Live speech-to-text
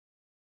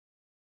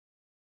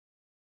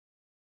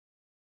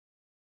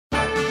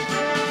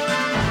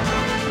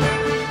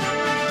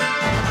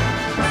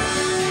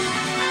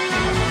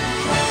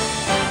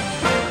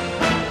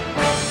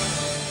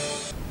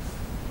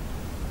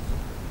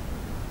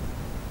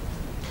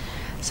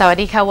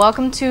Sawadika,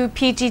 welcome to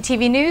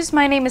PGTV News.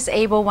 My name is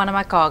Abel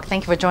Wanamakog.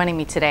 Thank you for joining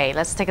me today.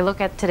 Let's take a look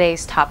at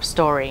today's top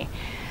story.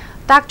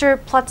 Dr.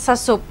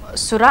 Platsasup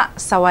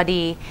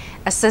Surasawadi,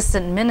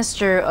 Assistant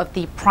Minister of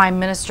the Prime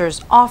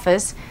Minister's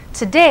Office,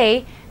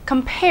 today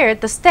compared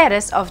the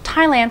status of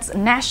Thailand's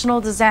National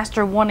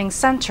Disaster Warning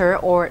Center,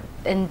 or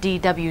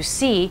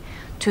NDWC,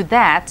 to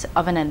that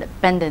of an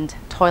abandoned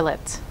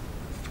toilet.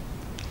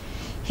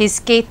 His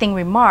scathing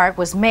remark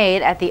was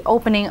made at the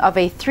opening of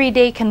a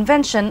 3-day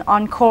convention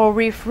on coral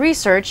reef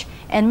research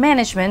and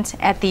management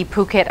at the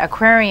Phuket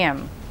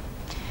Aquarium.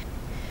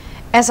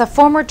 As a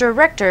former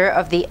director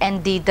of the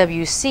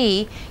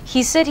NDWC,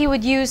 he said he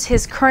would use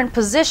his current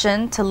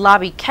position to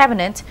lobby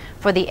cabinet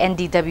for the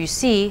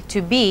NDWC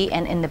to be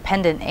an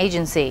independent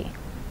agency.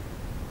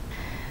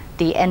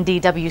 The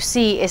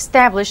NDWC,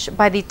 established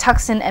by the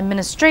Thaksin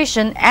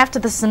administration after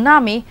the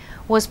tsunami,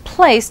 was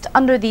placed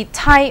under the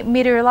Thai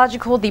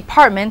Meteorological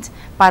Department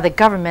by the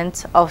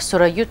government of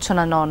Surayut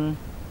Chunanon.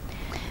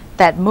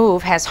 That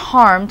move has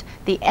harmed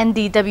the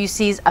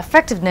NDWC's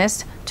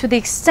effectiveness to the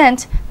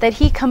extent that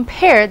he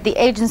compared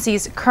the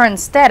agency's current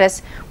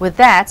status with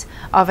that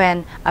of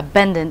an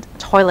abandoned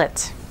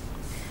toilet.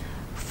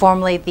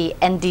 Formerly, the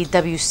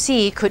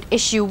NDWC could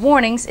issue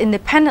warnings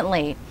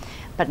independently,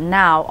 but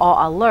now all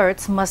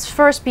alerts must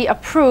first be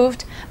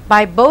approved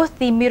by both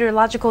the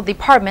Meteorological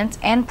Department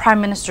and Prime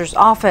Minister's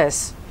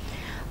Office.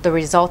 The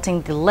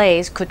resulting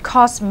delays could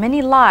cost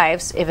many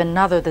lives if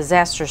another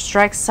disaster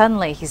strikes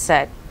suddenly, he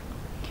said.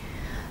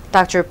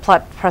 Dr.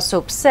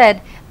 Platsasup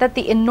said that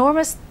the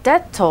enormous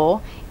death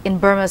toll in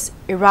Burma's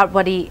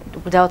Irrawaddy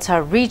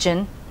Delta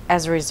region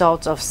as a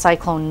result of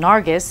Cyclone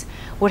Nargis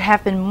would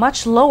have been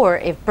much lower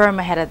if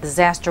Burma had a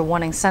disaster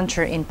warning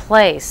center in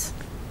place.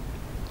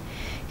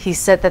 He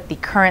said that the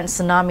current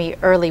tsunami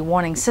early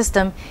warning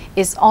system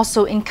is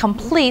also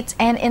incomplete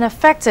and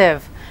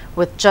ineffective,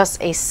 with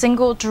just a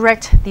single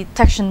direct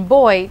detection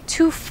buoy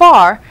too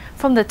far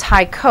from the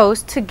Thai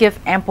coast to give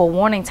ample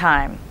warning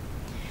time.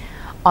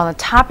 On the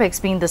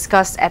topics being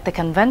discussed at the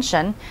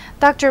convention,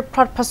 Dr.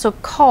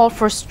 Platsasup called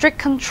for strict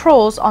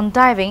controls on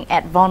diving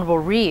at vulnerable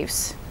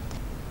reefs.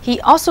 He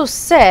also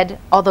said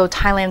although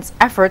Thailand's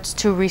efforts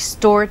to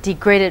restore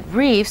degraded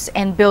reefs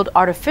and build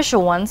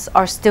artificial ones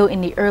are still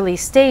in the early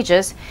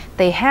stages,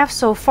 they have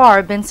so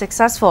far been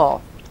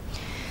successful.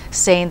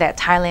 Saying that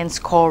Thailand's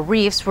coral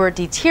reefs were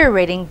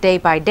deteriorating day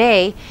by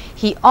day,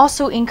 he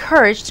also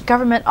encouraged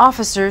government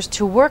officers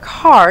to work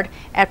hard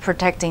at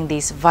protecting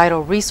these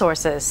vital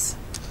resources.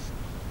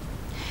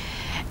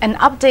 An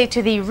update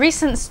to the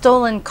recent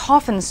stolen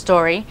coffin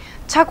story.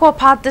 Takwa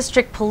Pat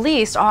District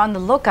Police are on the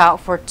lookout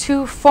for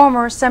 2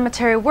 former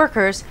cemetery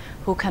workers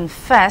who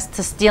confessed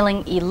to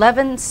stealing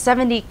 11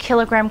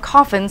 70-kilogram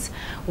coffins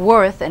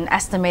worth an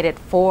estimated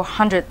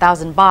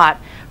 400,000 baht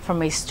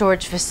from a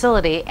storage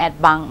facility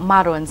at Bang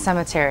Maron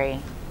Cemetery.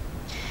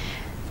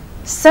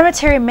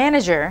 Cemetery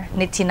manager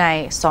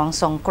Nitinai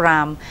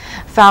Songkram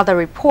filed a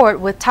report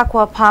with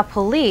Takwa Pat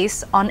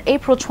Police on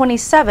April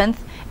 27th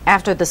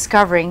after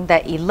discovering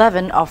that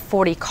 11 of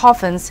 40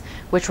 coffins,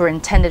 which were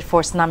intended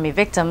for tsunami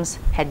victims,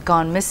 had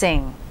gone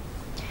missing.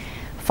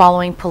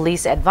 Following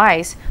police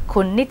advice,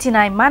 Kun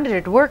Nitinai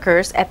monitored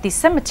workers at the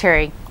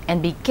cemetery and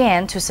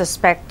began to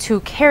suspect 2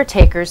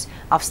 caretakers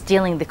of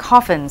stealing the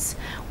coffins,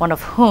 one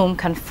of whom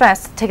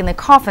confessed to taking the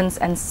coffins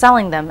and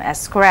selling them as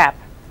scrap.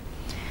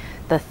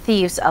 The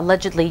thieves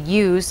allegedly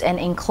used an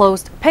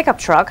enclosed pickup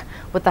truck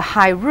with a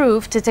high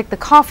roof to take the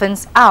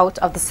coffins out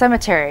of the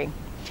cemetery.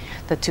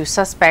 The 2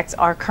 suspects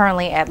are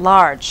currently at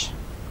large.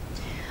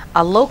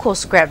 A local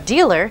scrap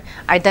dealer,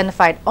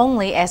 identified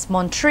only as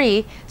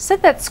Montri,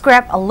 said that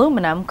scrap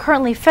aluminum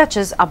currently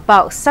fetches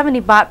about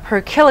 70 baht per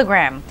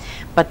kilogram,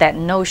 but that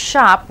no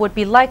shop would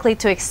be likely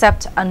to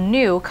accept a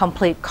new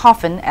complete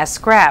coffin as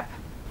scrap.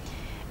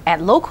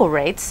 At local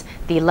rates,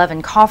 the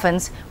 11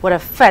 coffins would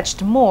have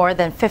fetched more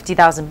than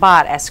 50,000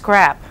 baht as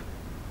scrap.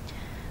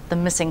 The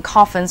missing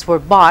coffins were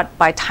bought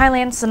by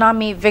Thailand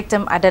Tsunami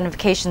Victim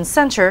Identification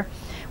Center,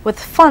 with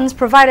funds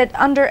provided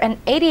under an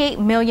 88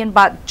 million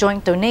baht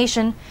joint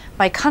donation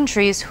by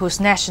countries whose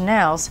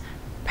nationals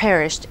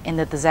perished in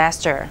the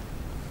disaster.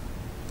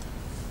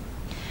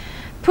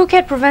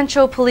 Phuket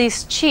Provincial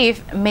Police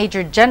Chief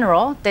Major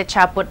General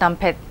Dechaput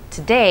Nampet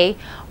today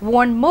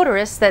warned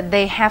motorists that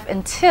they have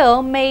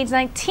until May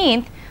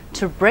 19th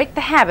to break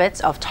the habit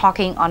of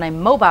talking on a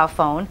mobile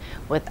phone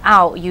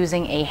without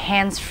using a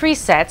hands-free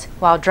set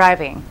while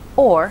driving,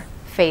 or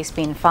face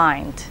being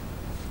fined.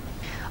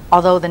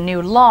 Although the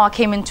new law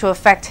came into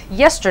effect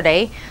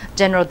yesterday,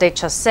 General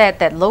Decha said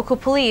that local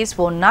police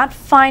will not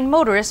fine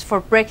motorists for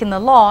breaking the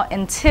law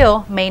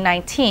until May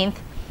 19th,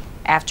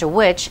 after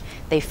which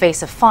they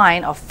face a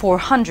fine of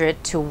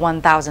 400 to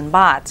 1,000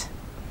 baht.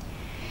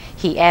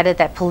 He added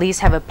that police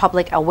have a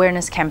public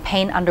awareness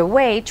campaign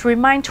underway to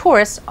remind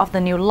tourists of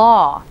the new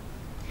law.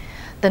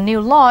 The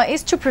new law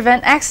is to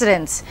prevent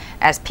accidents,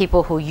 as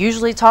people who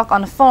usually talk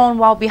on the phone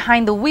while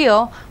behind the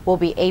wheel will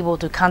be able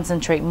to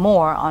concentrate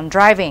more on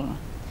driving.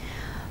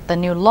 The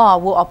new law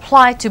will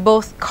apply to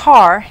both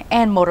car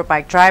and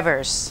motorbike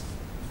drivers.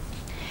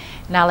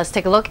 Now let's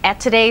take a look at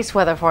today's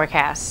weather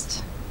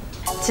forecast.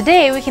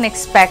 Today we can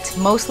expect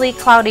mostly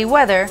cloudy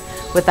weather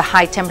with a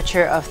high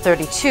temperature of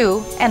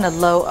 32 and a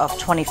low of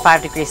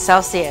 25 degrees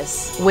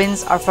Celsius.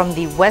 Winds are from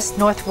the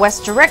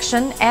west-northwest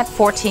direction at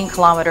 14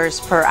 kilometers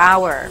per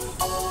hour.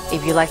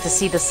 If you like to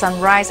see the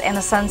sunrise and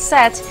the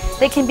sunset,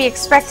 they can be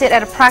expected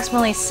at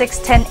approximately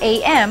 6:10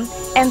 a.m.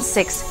 and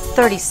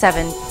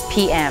 6:37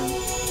 p.m.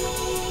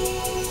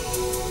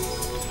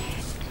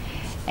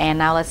 And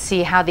now let's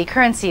see how the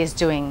currency is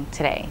doing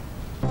today.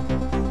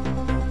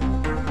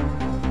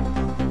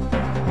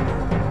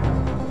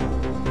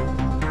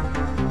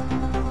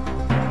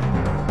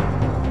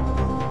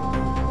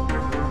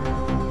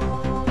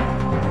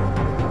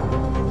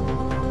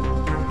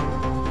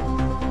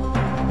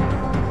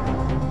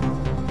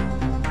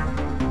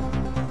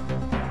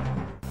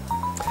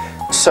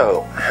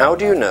 So, how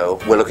do you know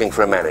we're looking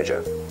for a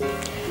manager?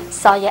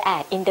 Saw your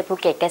ad in the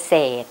Phuket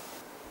Gazette.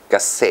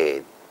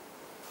 Gazette.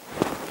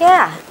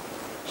 Yeah,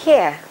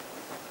 here.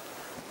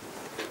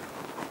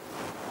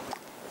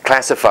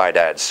 Classified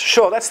ads.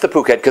 Sure, that's the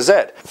Phuket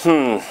Gazette.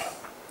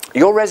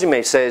 Your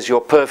resume says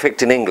you're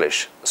perfect in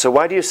English. So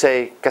why do you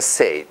say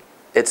Gazette?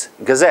 It's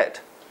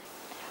Gazette.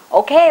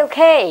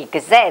 Okay,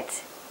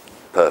 Gazette.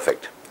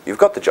 Perfect. You've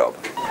got the job.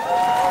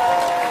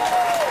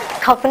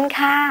 ขอบคุณ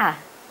ค่ะ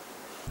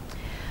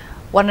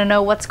Want to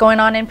know what's going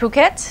on in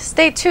Phuket?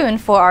 Stay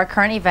tuned for our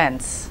current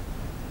events.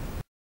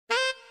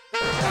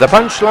 The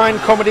Punchline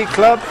Comedy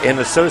Club, in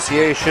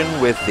association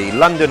with the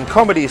London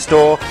Comedy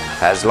Store,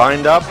 has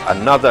lined up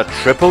another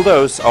triple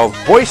dose of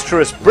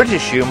boisterous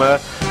British humour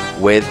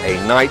with a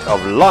night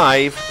of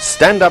live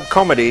stand-up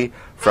comedy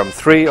from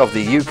three of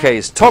the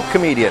UK's top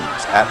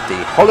comedians at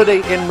the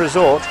Holiday Inn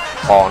Resort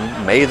on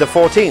May the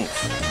 14th.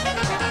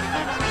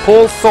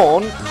 Paul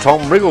Thorne,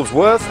 Tom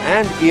Wrigglesworth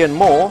and Ian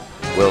Moore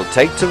will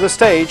take to the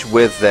stage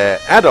with their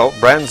adult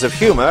brands of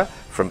humour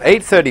from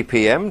 8:30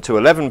 p.m. to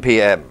 11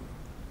 p.m.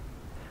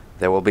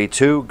 There will be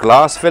 2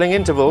 glass-filling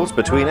intervals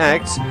between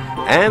acts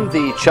and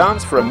the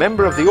chance for a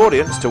member of the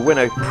audience to win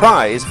a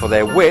prize for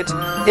their wit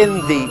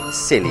in the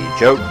Silly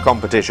Joke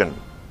competition.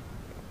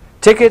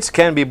 Tickets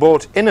can be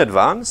bought in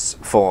advance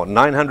for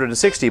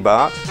 960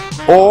 baht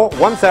or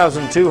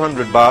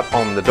 1,200 baht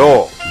on the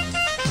door.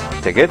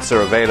 Tickets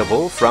are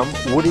available from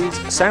Woody's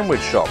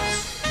Sandwich Shops.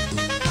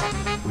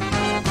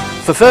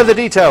 For further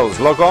details,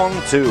 log on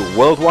to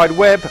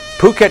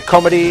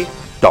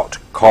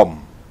worldwideweb.phuketcomedy.com.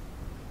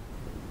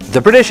 The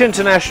British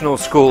International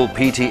School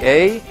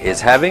PTA is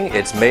having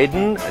its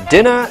maiden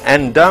Dinner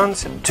and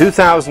Dance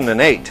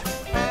 2008.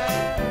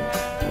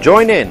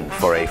 Join in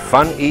for a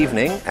fun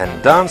evening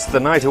and dance the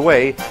night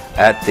away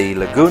at the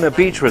Laguna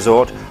Beach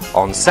Resort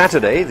on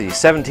Saturday the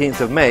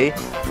 17th of May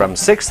from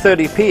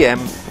 6:30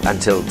 p.m.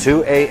 until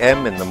 2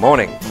 a.m. in the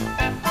morning.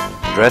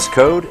 Dress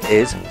code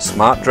is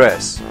smart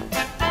dress.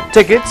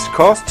 Tickets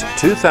cost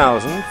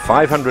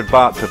 2,500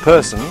 baht per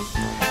person,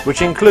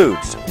 which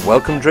includes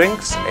welcome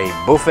drinks, a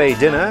buffet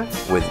dinner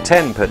with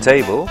 10 per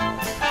table,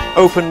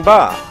 open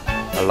bar,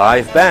 a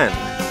live band,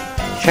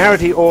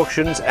 charity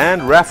auctions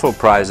and raffle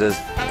prizes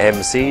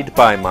emceed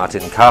by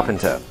Martin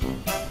Carpenter.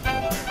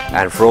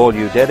 And for all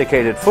you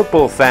dedicated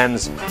football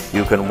fans,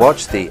 you can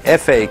watch the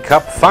FA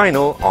Cup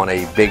final on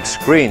a big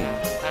screen.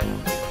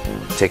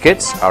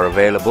 Tickets are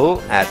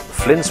available at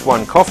Flint's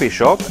One Coffee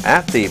Shop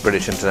at the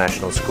British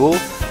International School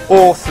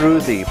or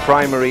through the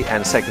primary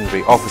and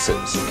secondary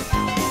offices.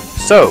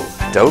 So,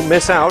 don't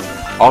miss out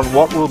on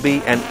what will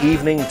be an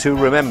evening to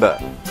remember.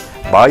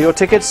 Buy your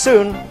tickets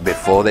soon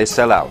before they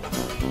sell out.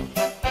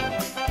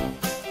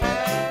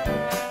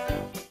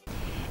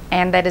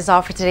 And that is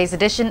all for today's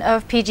edition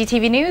of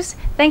PGTV News.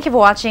 Thank you for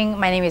watching.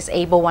 My name is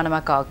Abel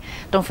Wanamakog.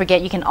 Don't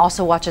forget you can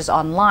also watch us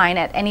online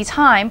at any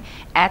time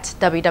at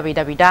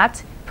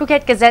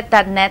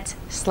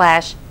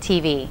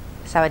www.phuketgazette.net/tv.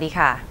 สวัสดี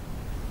ค่ะ